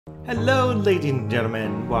Hello ladies and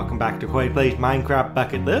gentlemen, welcome back to Koi Plays Minecraft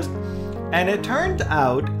Bucket List. And it turns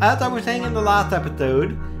out, as I was saying in the last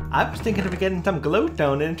episode, I was thinking of getting some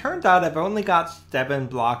glowstone, and it turns out I've only got 7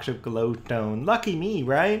 blocks of glowstone. Lucky me,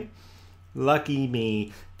 right? Lucky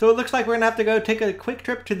me. So it looks like we're gonna have to go take a quick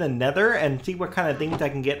trip to the Nether and see what kind of things I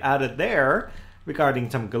can get out of there regarding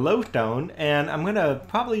some glowstone. And I'm gonna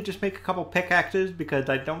probably just make a couple pickaxes because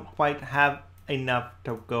I don't quite have enough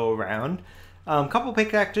to go around. Couple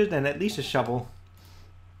pickaxes and at least a shovel.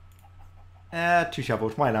 2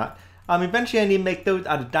 shovels, why not? Eventually I need to make those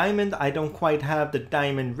out of diamonds. I don't quite have the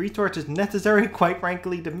diamond resources necessary, quite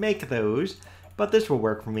frankly, to make those. But this will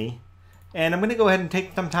work for me. And I'm going to go ahead and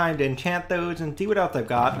take some time to enchant those and see what else I've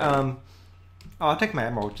got. I'll take my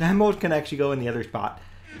emeralds. Emeralds can actually go in the other spot.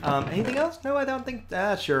 Anything else? No, I don't think...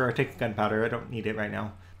 sure, I'll take the gunpowder. I don't need it right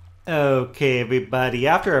now. Okay, everybody.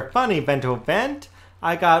 After a fun event,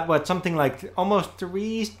 I got, something like almost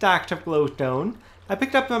 3 stacks of glowstone. I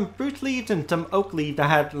picked up some spruce leaves and some oak leaves I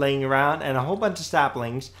had laying around and a whole bunch of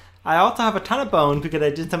saplings. I also have a ton of bones because I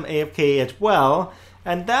did some AFK as well.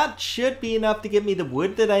 And that should be enough to get me the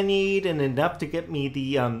wood that I need and enough to get me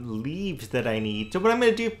the leaves that I need. So what I'm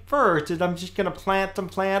going to do first is I'm just going to plant some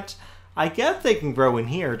plants. I guess they can grow in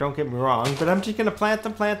here, don't get me wrong. But I'm just going to plant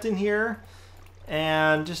some plants in here.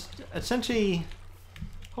 And just essentially...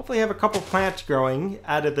 hopefully have a couple plants growing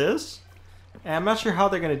out of this. And I'm not sure how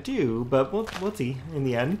they're going to do, but we'll see in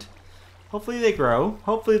the end. Hopefully they grow.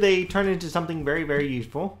 Hopefully they turn into something very, very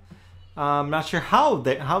useful. I'm not sure how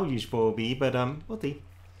useful it will be, but we'll see.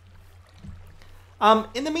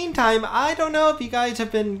 In the meantime, I don't know if you guys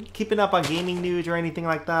have been keeping up on gaming news or anything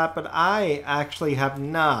like that, but I actually have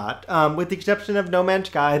not. With the exception of No Man's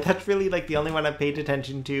Sky, that's really like the only one I've paid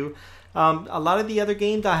attention to. A lot of the other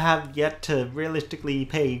games I have yet to realistically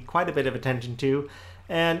pay quite a bit of attention to,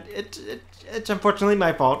 and it's unfortunately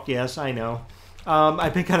my fault. Yes, I know.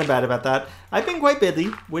 I've been kind of bad about that. I've been quite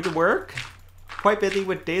busy with work, quite busy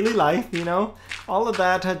with daily life, you know. All of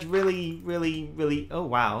that has really... oh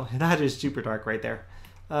wow, that is super dark right there.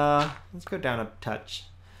 Let's go down a touch.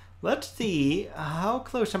 Let's see, how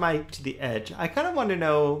close am I to the edge? I kind of want to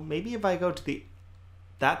know, maybe if I go to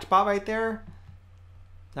that spot right there,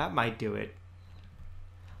 that might do it.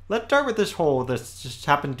 Let's start with this hole that just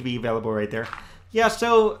happened to be available right there. Yeah,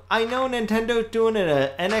 so I know Nintendo's doing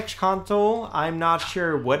an NX console. I'm not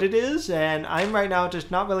sure what it is, and I'm right now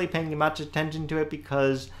just not really paying much attention to it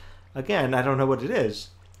because, again, I don't know what it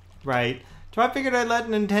is. Right? So I figured I'd let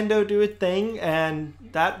Nintendo do its thing, and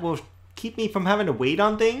that will keep me from having to wait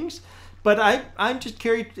on things. But I'm just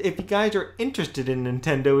curious if you guys are interested in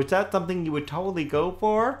Nintendo. Is that something you would totally go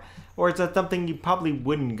for? Or is that something you probably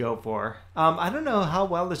wouldn't go for? I don't know how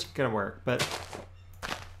well this is going to work, but...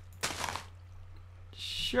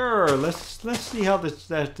 sure, let's see how this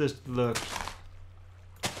looks.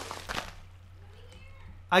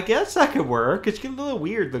 I guess that could work. It's getting a little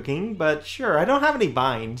weird looking, but sure. I don't have any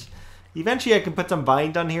vines. Eventually I can put some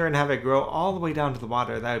vines on here and have it grow all the way down to the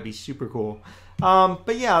water. That would be super cool.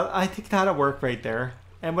 But yeah, I think that'll work right there.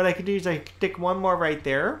 And what I could do is I could stick one more right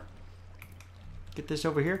there. Get this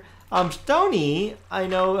over here. Stony, I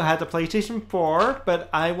know, has a PlayStation 4, but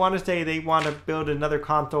I want to say they want to build another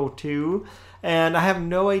console too. And I have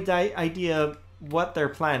no idea what they're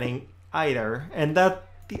planning either. And that's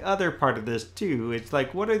the other part of this too. It's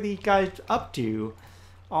like, what are these guys up to?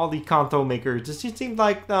 All the console makers. It just seems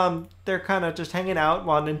like they're kind of just hanging out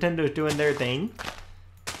while Nintendo's doing their thing.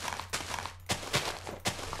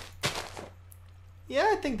 Yeah,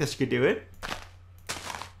 I think this could do it.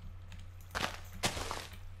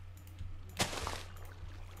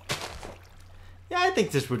 Yeah, I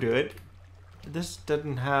think this would do it. This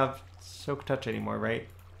doesn't have soak touch anymore, right?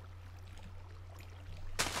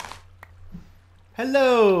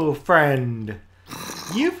 Hello, friend.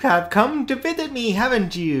 You have come to visit me,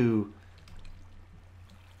 haven't you?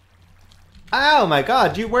 Oh my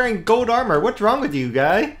god, you're wearing gold armor. What's wrong with you,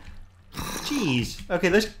 guy? Jeez. Okay,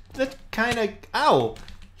 let's kind of... ow!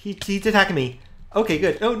 He's attacking me. Okay,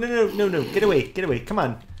 good. Oh, no. Get away. Come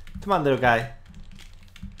on, little guy.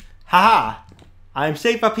 Haha! I'm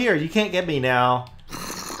safe up here. You can't get me now.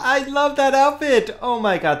 I love that outfit. Oh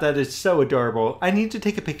my god, that is so adorable. I need to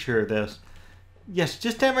take a picture of this. Yes,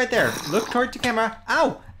 just stand right there. Look towards the camera.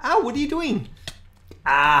 Ow! What are you doing?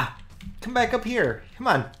 Ah! Come back up here. Come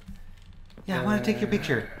on. Yeah, I want to take your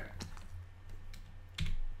picture.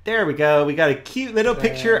 There we go. We got a cute little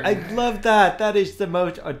picture. I love that. That is the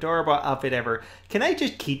most adorable outfit ever. Can I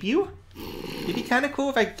just keep you? It'd be kind of cool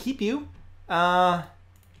if I could keep you.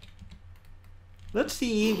 Let's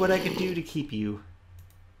see what I can do to keep you.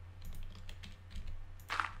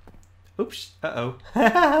 Oops. Uh-oh.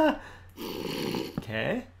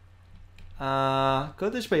 Okay. Go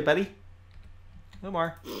this way, buddy. No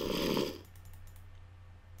more.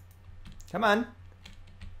 Come on.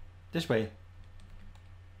 This way.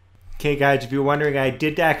 Okay, guys, if you're wondering, I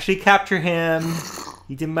did actually capture him.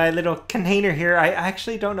 He's in my little container here. I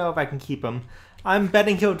actually don't know if I can keep him. I'm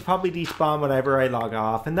betting he'll probably despawn whenever I log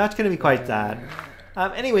off, and that's going to be quite sad.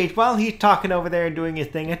 Anyways, while he's talking over there and doing his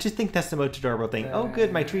thing, I just think that's the most adorable thing. Oh,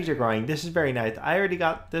 good, my trees are growing. This is very nice. I already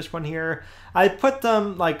got this one here. I put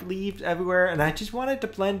them, like, leaves everywhere, and I just wanted to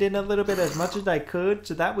blend in a little bit as much as I could,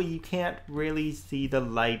 so that way you can't really see the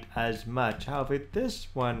light as much. However, this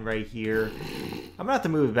one right here, I'm going to have to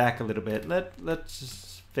move it back a little bit. Let's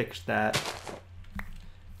just fix that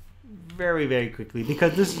very, very quickly,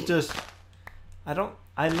 because this is just...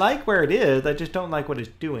 I like where it is, I just don't like what it's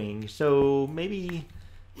doing. So maybe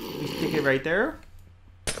we stick it right there.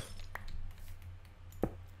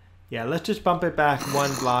 Yeah, let's just bump it back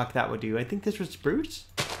one block, that would do. I think this was spruce?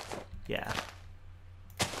 Yeah.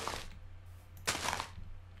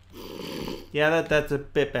 Yeah, that's a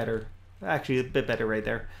bit better. Actually, a bit better right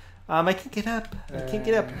there. I can't get up. I can't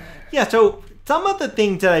get up. Yeah, so some of the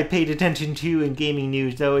things that I paid attention to in gaming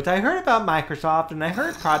news, though, is I heard about Microsoft and I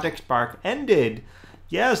heard Project Spark ended.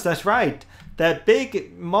 Yes, that's right. That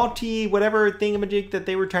big multi-whatever thingamajig that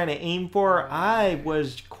they were trying to aim for, I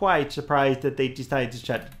was quite surprised that they decided to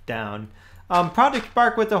shut it down. Project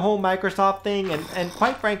Spark with the whole Microsoft thing, and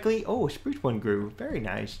quite frankly, oh, spruce one grew. Very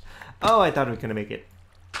nice. Oh, I thought it was going to make it.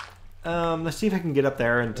 Let's see if I can get up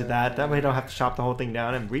there into that. That way I don't have to chop the whole thing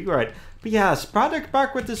down and regrow it. But yes, Project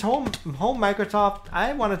Spark with this whole Microsoft,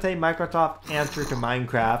 I want to say Microsoft answer to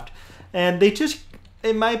Minecraft. And they just,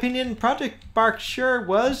 in my opinion, Project Spark sure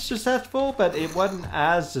was successful, but it wasn't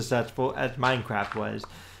as successful as Minecraft was.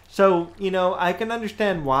 So, you know, I can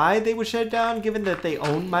understand why they would shut it down, given that they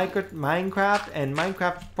own Minecraft, and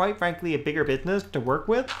Minecraft's quite frankly a bigger business to work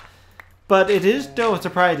with. But it is still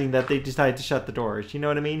surprising that they decided to shut the doors, you know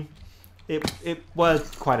what I mean? It was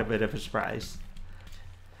quite a bit of a surprise.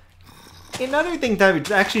 Another thing that I was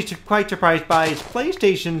actually quite surprised by is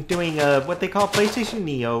PlayStation doing what they call PlayStation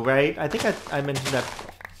Neo, right? I think I mentioned that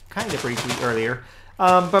kind of briefly earlier.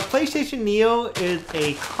 But PlayStation Neo is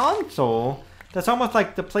a console that's almost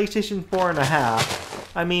like the PlayStation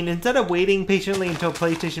 4.5. I mean, instead of waiting patiently until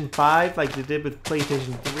PlayStation 5 like they did with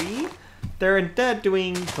PlayStation 3, they're instead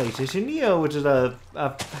doing PlayStation Neo, which is a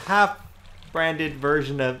half-branded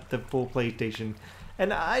version of the full PlayStation.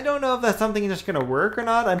 And I don't know if that's something that's going to work or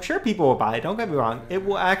not. I'm sure people will buy it, don't get me wrong. It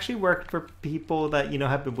will actually work for people that, you know,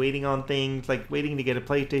 have been waiting on things, like waiting to get a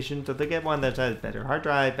PlayStation, so they get one that has better hard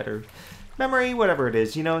drive, better memory, whatever it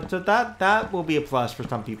is, you know. So that will be a plus for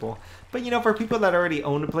some people. But, you know, for people that already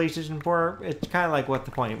own a PlayStation 4, it's kind of like, what's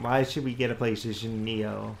the point? Why should we get a PlayStation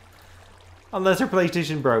Neo? Unless their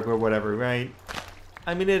PlayStation broke or whatever, right?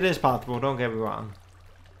 I mean, it is possible, don't get me wrong.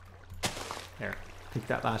 There, take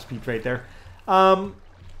that last piece right there.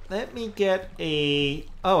 Let me get a...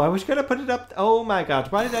 Oh, I was gonna put it up... Oh my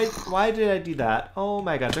gosh, why did I do that? Oh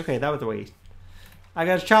my gosh, okay, that was a waste. I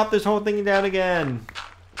gotta chop this whole thing down again.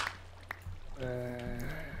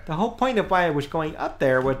 The whole point of why I was going up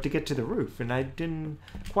there was to get to the roof, and I didn't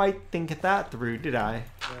quite think that through, did I?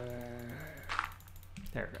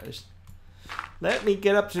 There it goes. Let me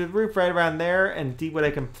get up to the roof right around there and see what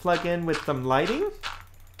I can plug in with some lighting.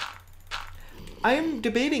 I'm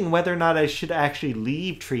debating whether or not I should actually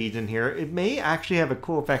leave trees in here. It may actually have a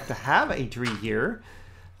cool effect to have a tree here,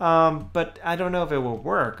 but I don't know if it will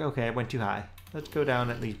work. Okay, I went too high. Let's go down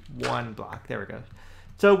at least one block. There we go.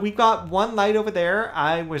 So we've got one light over there.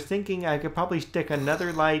 I was thinking I could probably stick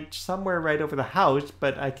another light somewhere right over the house,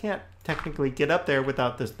 but I can't technically get up there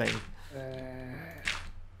without this thing.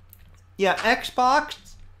 Yeah,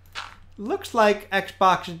 Xbox. Looks like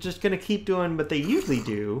Xbox is just going to keep doing what they usually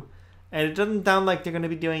do. And it doesn't sound like they're going to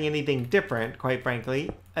be doing anything different, quite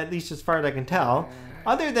frankly. At least as far as I can tell.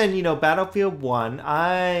 Other than, you know, Battlefield 1,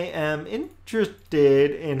 I am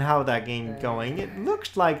interested in how that game's going. It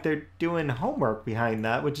looks like they're doing homework behind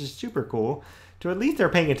that, which is super cool. So at least they're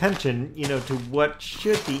paying attention, you know, to what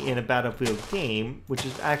should be in a Battlefield game, which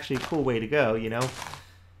is actually a cool way to go, you know.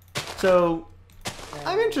 So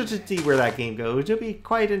I'm interested to see where that game goes. It'll be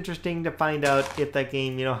quite interesting to find out if that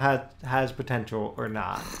game, you know, has potential or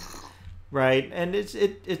not. Right, and it's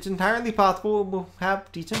entirely possible it will have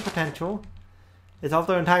decent potential. It's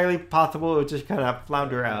also entirely possible it will just kind of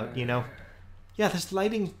flounder out, you know. Yeah, this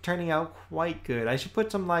lighting's turning out quite good. I should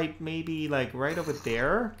put some light maybe like right over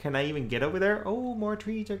there. Can I even get over there? Oh, more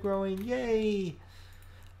trees are growing. Yay!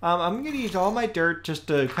 I'm going to use all my dirt just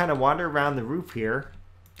to kind of wander around the roof here.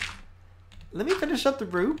 Let me finish up the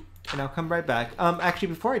roof and I'll come right back. Actually,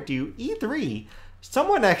 before I do, E3.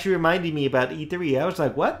 Someone actually reminded me about E3. I was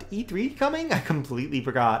like, what? E3 coming? I completely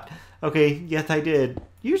forgot. Okay, yes I did.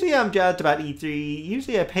 Usually I'm jazzed about E3.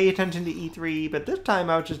 Usually I pay attention to E3, but this time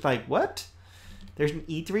I was just like, what? There's an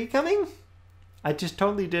E3 coming? I just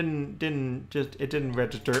totally it didn't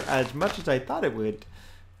register as much as I thought it would.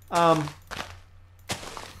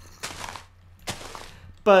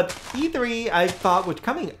 But E3 I thought was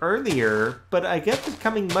coming earlier, but I guess it's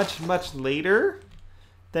coming much later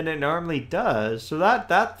than it normally does. So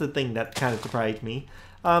that's the thing that kind of surprised me.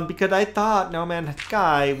 Because I thought No Man's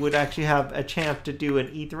Sky would actually have a chance to do an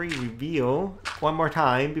E3 reveal one more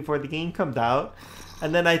time before the game comes out.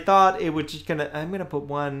 And then I thought it was just I'm gonna put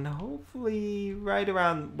one hopefully right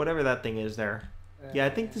around whatever that thing is there. Yeah, I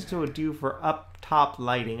think this will do for up top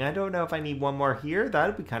lighting. I don't know if I need one more here.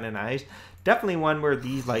 That'd be kind of nice. Definitely one where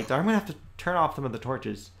these lights are. I'm gonna have to turn off some of the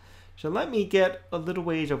torches. So let me get a little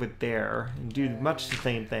ways over there and do much the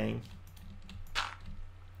same thing.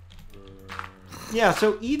 Yeah,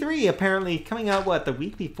 so E3 apparently coming out, what, the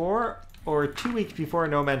week before? Or 2 weeks before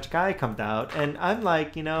No Man's Sky comes out. And I'm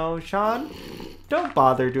like, you know, Sean, don't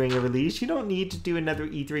bother doing a release. You don't need to do another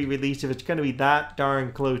E3 release if it's going to be that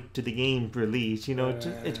darn close to the game's release. You know, it's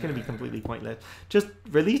going to be completely pointless. Just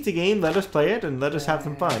release the game, let us play it, and let us have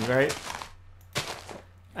some fun, right?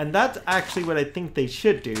 And that's actually what I think they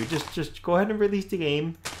should do. Just go ahead and release the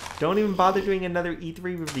game. Don't even bother doing another E3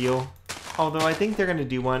 reveal. Although I think they're going to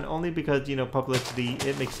do one only because, you know, publicity,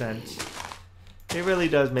 it makes sense. It really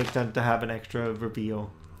does make sense to have an extra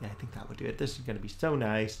reveal. Yeah, I think that would do it. This is going to be so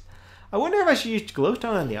nice. I wonder if I should use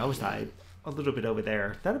glowstone on the outside. A little bit over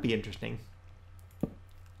there. That'd be interesting.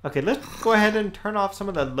 Okay, let's go ahead and turn off some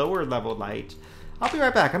of the lower level lights. I'll be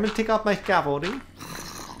right back. I'm going to take off my scaffolding.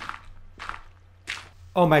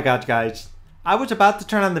 Oh my god, guys. I was about to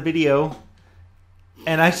turn on the video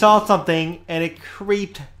and I saw something and it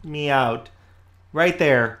creeped me out. Right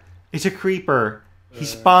there. It's a creeper. He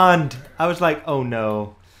spawned. I was like, oh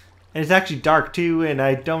no. And it's actually dark too, and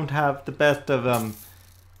I don't have the best of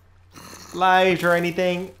light or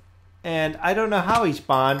anything. And I don't know how he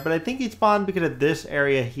spawned, but I think he spawned because of this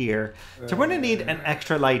area here. So we're going to need an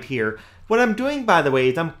extra light here. What I'm doing, by the way,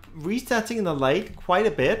 is I'm resetting the light quite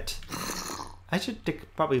a bit. I should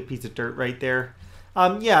take probably a piece of dirt right there.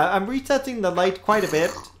 Yeah, I'm resetting the light quite a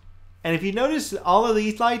bit. And if you notice, all of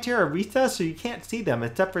these lights here are recessed, so you can't see them,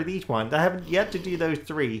 except for these ones. I haven't yet to do those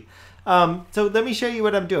three. So let me show you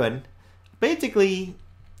what I'm doing. Basically,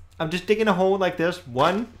 I'm just digging a hole like this.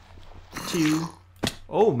 1, 2...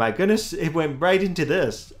 Oh my goodness, it went right into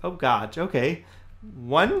this. Oh gosh, okay.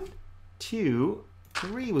 1, 2,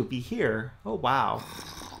 3 would be here. Oh wow.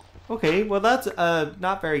 Okay, well that's a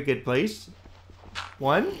not very good place.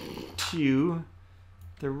 1, 2...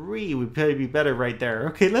 3 would probably be better right there.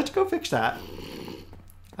 Okay, let's go fix that.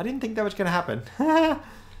 I didn't think that was going to happen.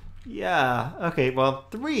 Yeah, okay, well,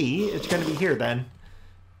 3 is going to be here then.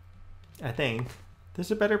 I think. This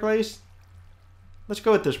is a better place? Let's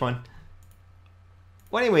go with this one.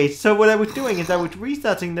 Well, anyway, so what I was doing is I was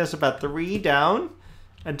resetting this about 3 down.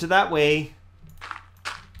 And so that way,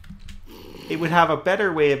 it would have a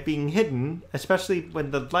better way of being hidden, especially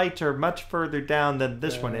when the lights are much further down than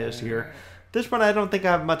this one is here. This one I don't think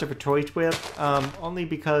I have much of a choice with, only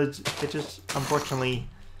because it just unfortunately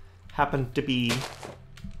happened to be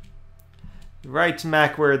right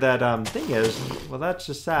smack where that thing is. Well, that's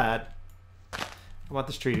just sad. I want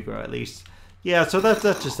this tree to grow at least. Yeah, so that's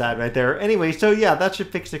just sad right there. Anyway, so yeah, that should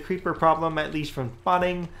fix the creeper problem, at least from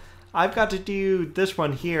spawning. I've got to do this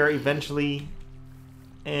one here eventually.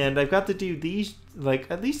 And I've got to do these,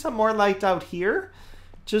 like, at least some more lights out here.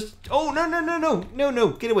 Just, oh,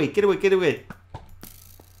 no, get away.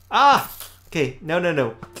 Ah, okay, no,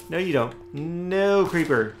 you don't. No,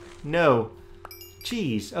 creeper, no.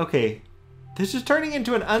 Jeez, okay. This is turning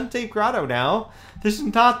into an unsafe grotto now. This is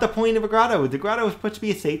not the point of a grotto. The grotto was supposed to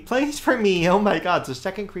be a safe place for me. Oh my god, it's the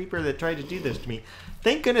second creeper that tried to do this to me.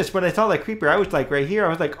 Thank goodness when I saw that creeper, I was like right here. I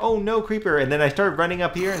was like, oh no, creeper. And then I started running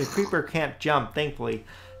up here and the creeper can't jump, thankfully.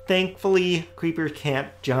 Thankfully, creepers can't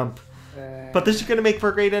jump. But this is going to make for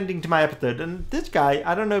a great ending to my episode. And this guy,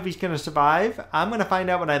 I don't know if he's going to survive. I'm going to find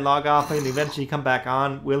out when I log off and eventually come back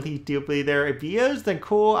on. Will he still be there? If he is, then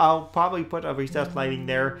cool. I'll probably put a recessed lighting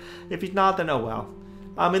there. If he's not, then oh well.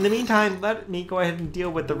 In the meantime, let me go ahead and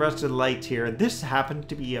deal with the rest of the lights here. This happens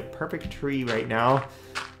to be a perfect tree right now.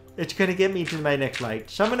 It's going to get me to my next light.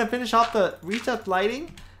 So I'm going to finish off the recessed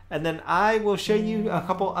lighting. And then I will show you a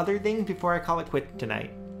couple other things before I call it quit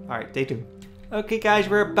tonight. Alright, stay tuned. Okay guys,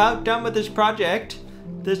 we're about done with this project.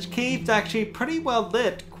 This cave's actually pretty well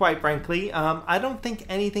lit, quite frankly. I don't think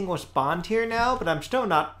anything was spawned here now, but I'm still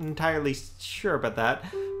not entirely sure about that.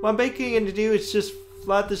 What I'm basically going to do is just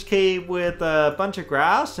flood this cave with a bunch of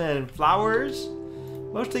grass and flowers.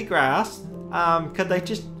 Mostly grass, because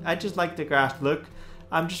I just like the grass look.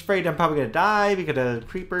 I'm just afraid I'm probably going to die because of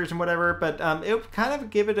creepers and whatever, but it would kind of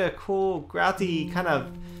give it a cool grassy kind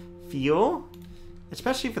of feel.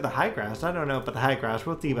 Especially for the high grass. I don't know about the high grass.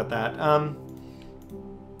 We'll see about that.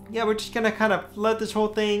 Yeah, we're just going to kind of flood this whole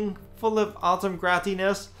thing full of awesome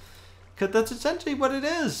grassiness. Because that's essentially what it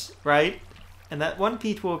is, right? And that one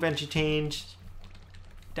piece will eventually change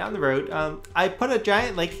down the road. I put a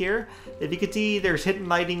giant lake here. If you can see, there's hidden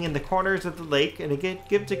lighting in the corners of the lake. And it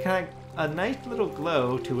gives it kind of a nice little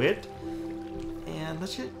glow to it. And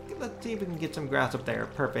let's see if we can get some grass up there.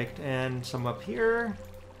 Perfect. And some up here.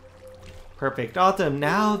 Perfect. Awesome.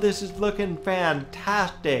 Now this is looking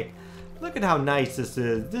fantastic. Look at how nice this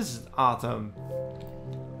is. This is awesome.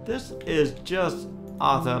 This is just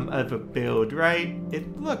awesome of a build, right?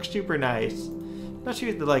 It looks super nice. Especially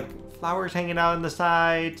with the like flowers hanging out on the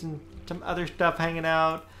sides and some other stuff hanging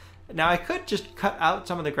out. Now I could just cut out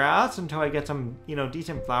some of the grass until I get some, you know,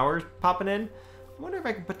 decent flowers popping in. I wonder if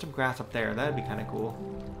I can put some grass up there. That'd be kind of cool.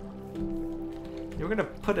 We're going to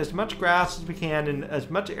put as much grass as we can in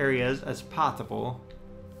as much areas as possible.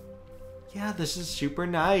 Yeah, this is super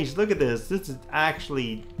nice. Look at this. This is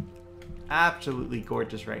actually absolutely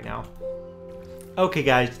gorgeous right now. Okay,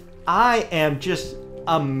 guys. I am just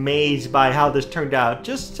amazed by how this turned out.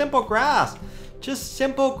 Just simple grass. Just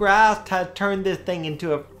simple grass has turned this thing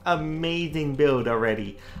into an amazing build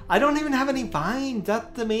already. I don't even have any vines.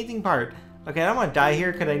 That's the amazing part. Okay, I don't want to die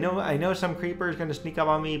here because I know some creeper is going to sneak up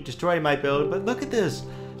on me, destroy my build. But look at this.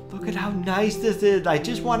 Look at how nice this is. I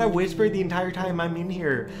just want to whisper the entire time I'm in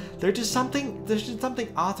here. There's just something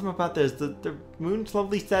awesome about this. The moon's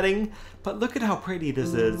slowly setting, but look at how pretty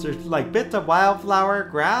this is. There's like bits of wildflower,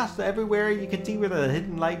 grass everywhere. You can see where the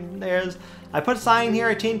hidden light is. I put a sign here.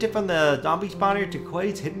 I changed it from the zombie spawner to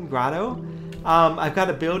Koi's Hidden Grotto. I've got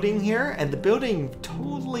a building here, and the building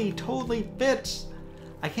totally fits.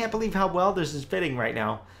 I can't believe how well this is fitting right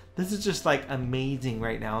now. This is just like amazing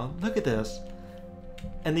right now. Look at this.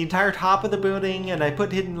 And the entire top of the building, and I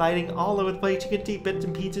put hidden lighting all over the place. You can see bits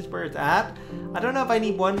and pieces where it's at. I don't know if I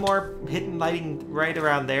need one more hidden lighting right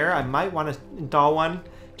around there. I might want to install one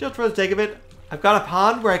just for the sake of it. I've got a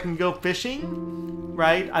pond where I can go fishing,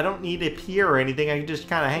 right? I don't need a pier or anything. I can just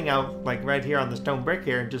kind of hang out like right here on the stone brick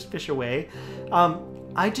here and just fish away.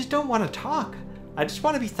 I just don't want to talk. I just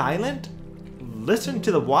want to be silent, listen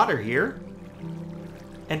to the water here,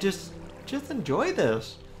 and just enjoy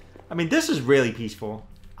this. I mean, this is really peaceful.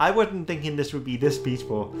 I wasn't thinking this would be this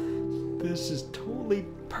peaceful. This is totally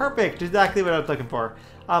perfect. Exactly what I was looking for.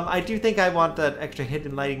 I do think I want that extra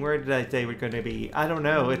hidden lighting. Where did I say we're going to be? I don't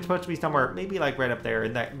know. It's supposed to be somewhere, maybe like right up there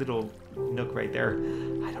in that little nook right there.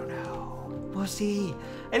 I don't know. We'll see.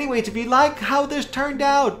 Anyways, if you like how this turned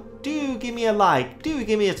out, do give me a like, do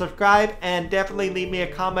give me a subscribe, and definitely leave me a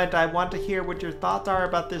comment. I want to hear what your thoughts are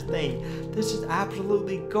about this thing. This is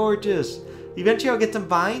absolutely gorgeous. Eventually I'll get some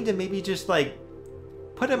vines and maybe just like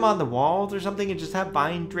put them on the walls or something and just have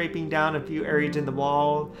vine draping down a few areas in the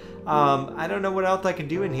wall. I don't know what else I can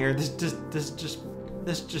do in here. This is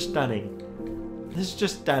just stunning. This is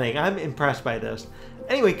just stunning. I'm impressed by this.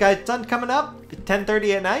 Anyway, guys, sun's coming up. It's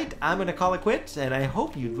 10:30 at night. I'm going to call it quits, and I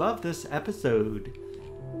hope you loved this episode.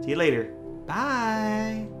 See you later.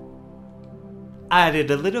 Bye. I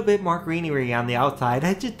added a little bit more greenery on the outside.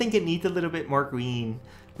 I just think it needs a little bit more green,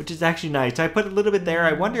 which is actually nice. I put a little bit there.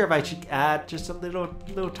 I wonder if I should add just a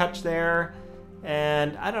little touch there.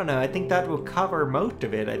 And I don't know. I think that will cover most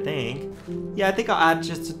of it, I think. Yeah, I think I'll add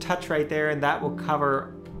just a touch right there, and that will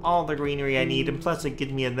cover all the greenery I need. And plus it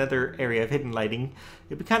gives me another area of hidden lighting.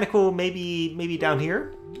 It'd be kind of cool. Maybe down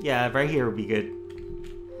here. Yeah, right here would be good.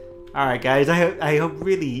 Alright guys, I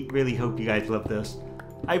really hope you guys love this.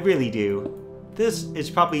 I really do. This is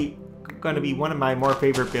probably going to be one of my more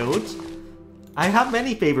favorite builds. I have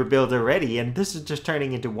many favorite builds already, and this is just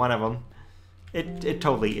turning into one of them. It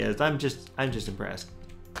totally is. I'm just impressed.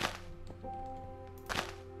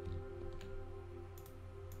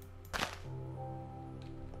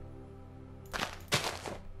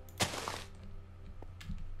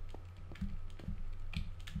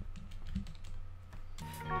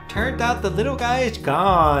 Turned out the little guy is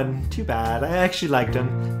gone. Too bad. I actually liked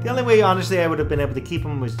him. The only way, honestly, I would have been able to keep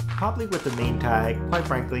him was probably with the name tag, quite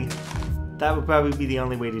frankly. That would probably be the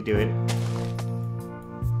only way to do it.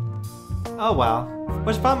 Oh well.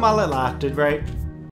 Was fun while it lasted, right?